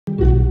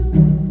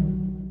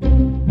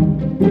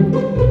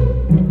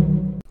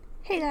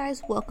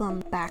guys,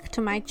 welcome back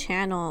to my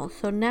channel.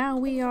 So now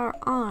we are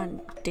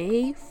on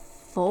day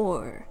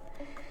 4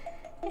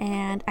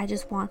 and I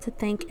just want to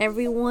thank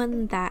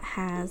everyone that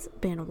has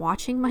been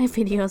watching my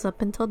videos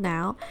up until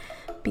now,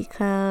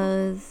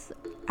 because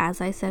as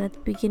I said at the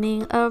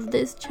beginning of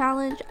this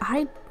challenge,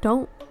 I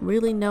don't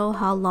really know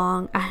how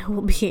long I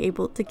will be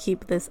able to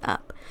keep this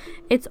up.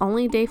 It's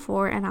only day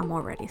 4 and I'm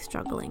already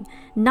struggling.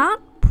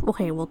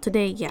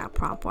 Today, yeah,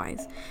 prompt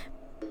wise,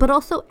 but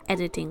also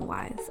editing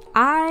wise.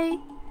 I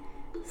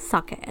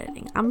suck at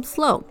editing. I'm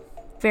slow,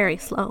 very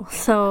slow,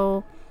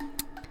 so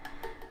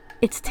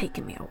it's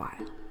taken me a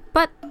while.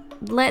 But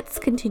let's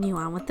continue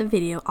on with the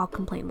video. I'll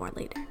complain more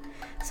later.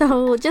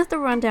 So just a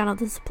rundown of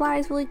the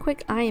supplies really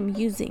quick. I am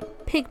using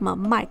Pigma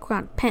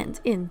Micron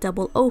pens in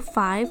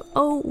 005,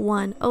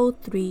 01,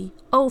 03,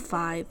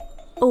 05,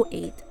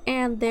 08,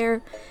 and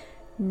their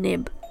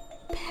nib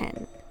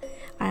pen.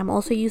 I am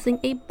also using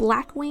a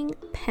Blackwing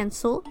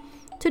pencil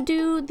to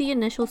do the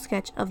initial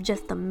sketch of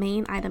just the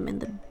main item in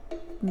the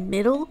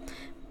middle,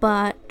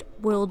 but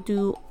we'll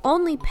do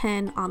only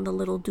pen on the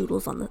little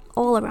doodles on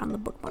all around the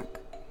bookmark.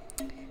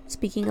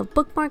 Speaking of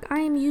bookmark, I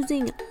am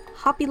using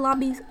Hobby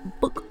Lobby's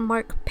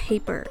bookmark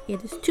paper.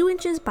 It is 2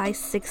 inches by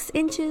 6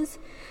 inches.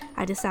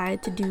 I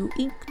decided to do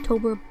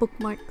Inktober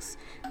bookmarks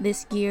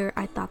this year.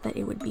 I thought that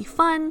it would be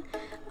fun.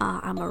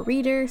 I'm a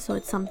reader, so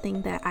it's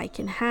something that I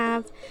can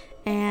have,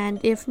 and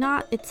if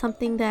not, it's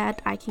something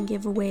that I can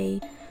give away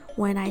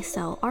when I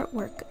sell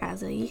artwork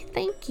as a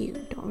thank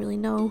you. Don't really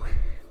know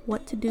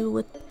what to do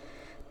with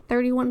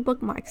 31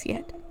 bookmarks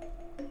yet.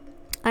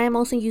 I am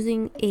also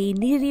using a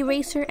kneaded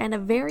eraser and a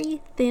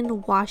very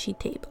thin washi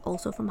tape,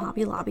 also from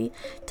Hobby Lobby,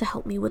 to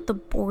help me with the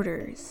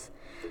borders.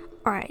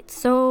 Alright,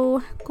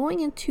 so going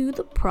into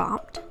the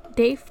prompt,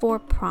 day 4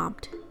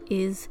 prompt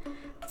is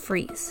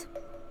freeze.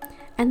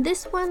 And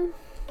this one,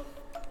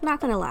 not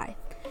gonna lie,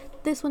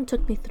 this one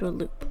took me through a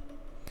loop.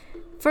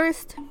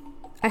 First,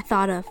 I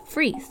thought of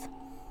freeze,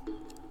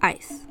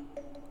 ice,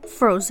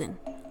 frozen,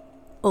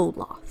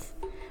 Olaf.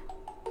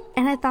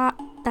 And I thought,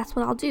 that's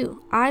what I'll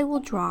do. I will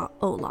draw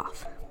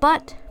Olaf.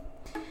 But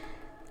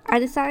I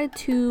decided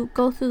to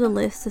go through the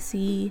list to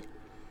see,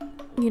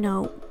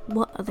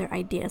 what other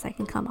ideas I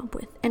can come up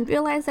with, and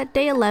realize that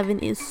day 11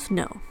 is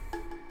snow.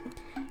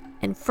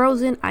 And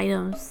frozen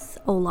items,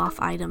 Olaf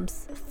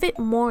items, fit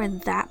more in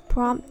that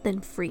prompt than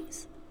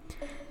freeze.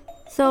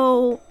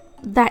 So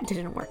that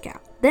didn't work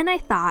out. Then I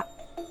thought,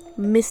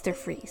 Mr.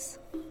 Freeze,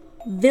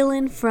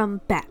 villain from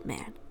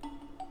Batman.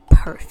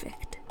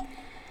 Perfect.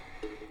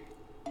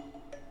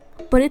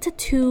 But it's a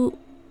 2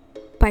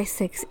 by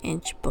 6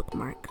 inch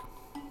bookmark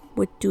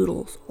with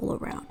doodles all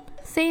around.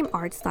 Same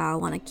art style I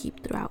want to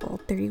keep throughout all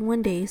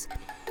 31 days.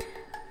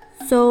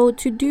 So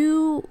to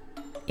do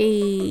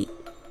a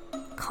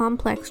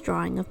complex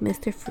drawing of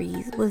Mr.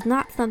 Freeze was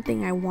not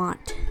something I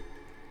want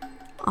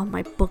on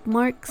my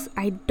bookmarks.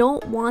 I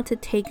don't want to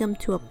take them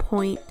to a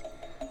point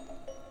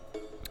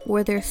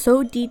where they're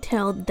so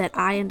detailed that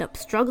I end up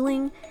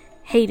struggling,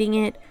 hating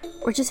it,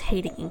 or just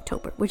hating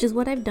Inktober, which is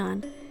what I've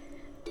done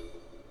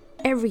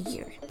every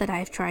year that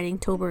I've tried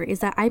Inktober, is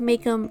that I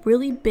make them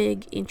really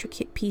big,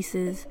 intricate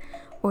pieces,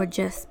 or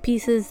just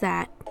pieces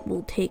that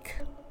will take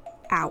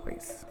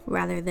hours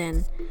rather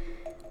than,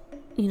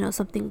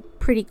 something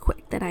pretty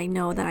quick that I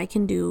know that I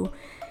can do,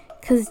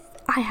 because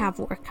I have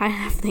work, I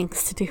have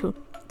things to do.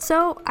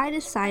 So I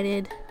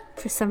decided,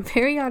 for some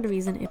very odd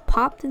reason, it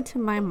popped into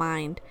my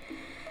mind,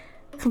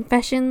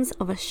 Confessions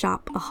of a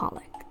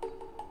Shopaholic.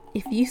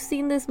 If you've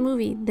seen this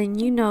movie, then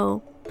you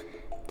know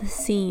the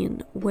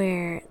scene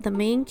where the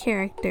main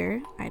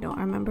character, I don't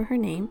remember her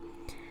name,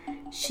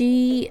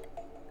 she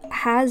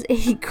has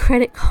a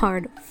credit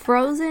card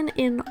frozen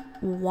in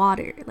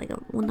water,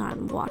 not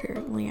in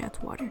water, well yeah, it's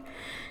water,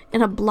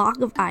 in a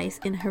block of ice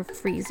in her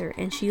freezer,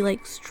 and she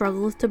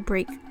struggles to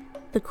break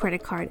the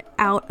credit card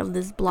out of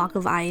this block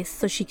of ice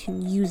so she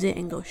can use it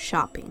and go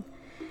shopping.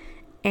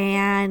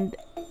 And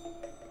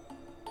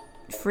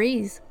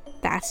freeze,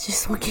 that's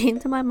just what came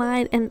to my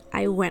mind, and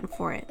I went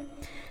for it.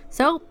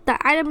 So the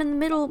item in the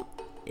middle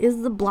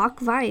is the block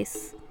of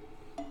ice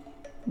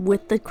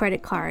with the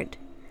credit card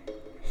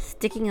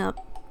sticking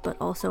up but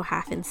also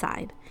half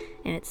inside,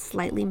 and it's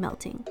slightly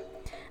melting.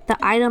 The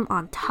item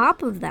on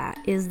top of that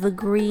is the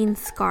green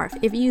scarf.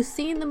 If you've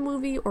seen the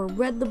movie or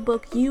read the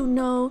book, you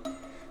know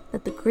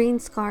that the green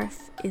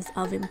scarf is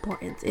of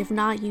importance. If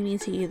not, you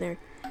need to either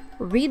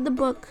read the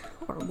book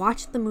or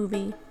watch the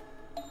movie,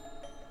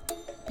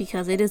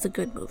 because it is a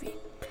good movie.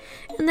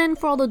 And then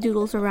for all the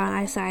doodles around,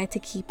 I decided to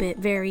keep it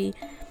very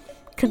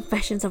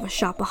Confessions of a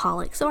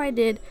Shopaholic. So I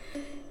did,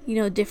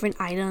 different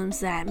items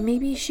that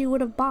maybe she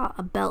would have bought: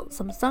 a belt,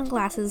 some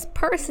sunglasses,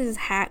 purses,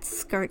 hats,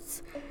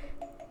 skirts,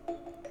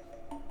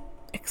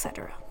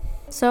 etc.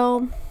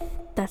 So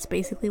that's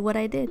basically what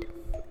I did.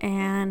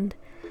 And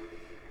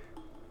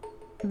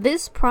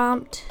this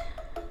prompt,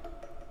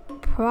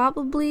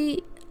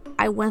 probably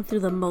I went through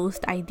the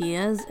most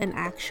ideas and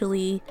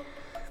actually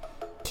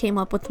came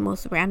up with the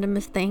most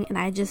randomest thing and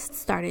I just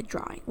started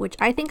drawing, which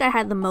I think I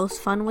had the most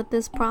fun with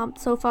this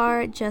prompt so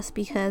far, just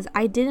because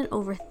I didn't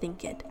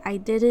overthink it. I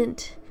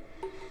didn't,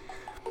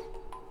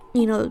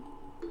 you know,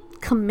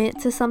 commit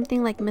to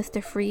something like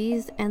Mr.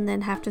 Freeze and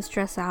then have to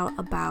stress out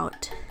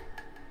about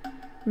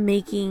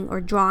making or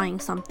drawing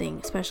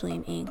something, especially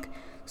in ink,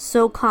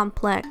 so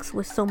complex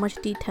with so much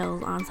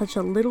details on such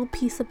a little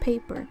piece of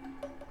paper.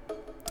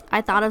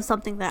 I thought of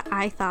something that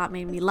I thought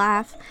made me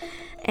laugh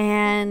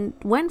and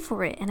went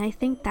for it, and I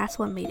think that's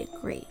what made it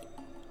great.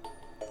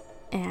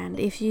 And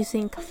if you've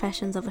seen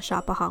Confessions of a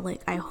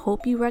Shopaholic, I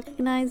hope you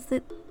recognized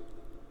it.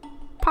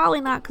 Probably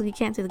not, because you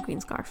can't see the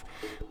green scarf,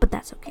 but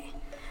that's okay.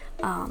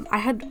 I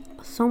had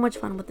so much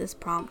fun with this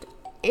prompt.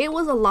 It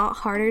was a lot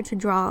harder to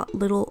draw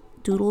little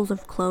doodles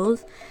of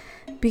clothes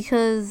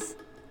because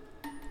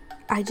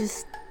I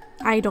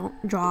don't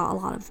draw a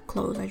lot of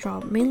clothes. I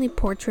draw mainly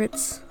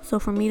portraits, so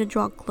for me to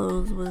draw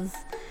clothes was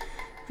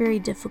very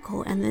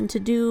difficult, and then to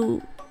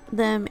do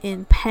them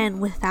in pen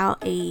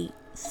without a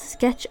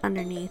sketch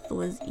underneath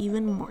was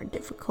even more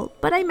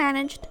difficult, but I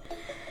managed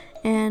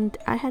and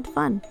I had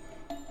fun.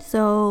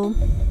 So,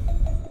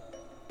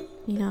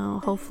 you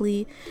know,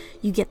 hopefully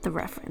you get the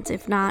reference.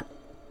 If not,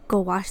 go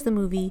watch the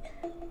movie,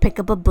 pick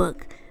up a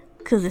book,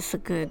 because it's a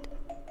good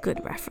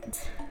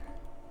reference.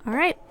 All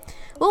right,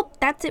 well,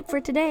 that's it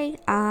for today.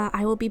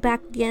 I will be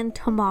back again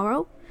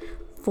tomorrow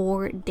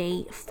for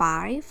day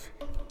 5.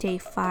 Day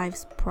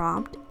 5's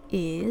prompt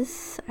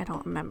is, I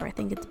don't remember, I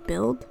think it's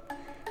build.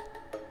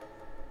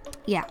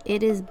 Yeah,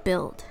 it is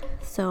build.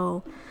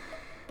 So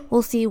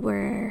we'll see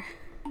where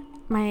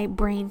my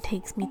brain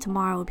takes me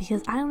tomorrow,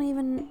 because I don't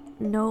even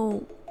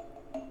know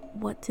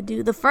what to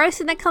do. The first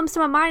thing that comes to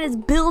my mind is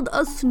build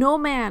a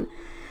snowman.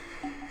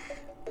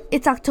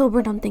 It's October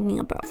and I'm thinking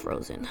about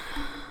Frozen.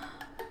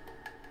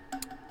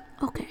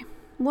 Okay,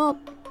 well,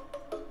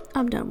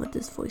 I'm done with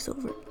this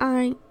voiceover.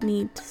 I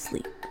need to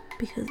sleep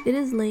because it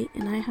is late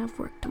and I have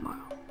work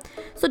tomorrow.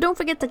 So don't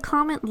forget to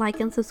comment, like,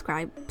 and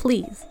subscribe.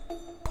 Please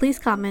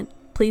comment,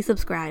 please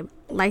subscribe,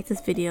 like this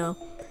video.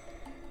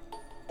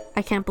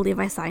 I can't believe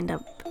I signed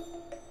up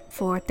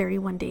for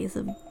 31 days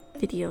of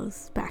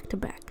videos back to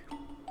back.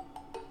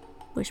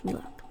 Wish me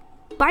luck.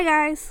 Bye,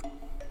 guys.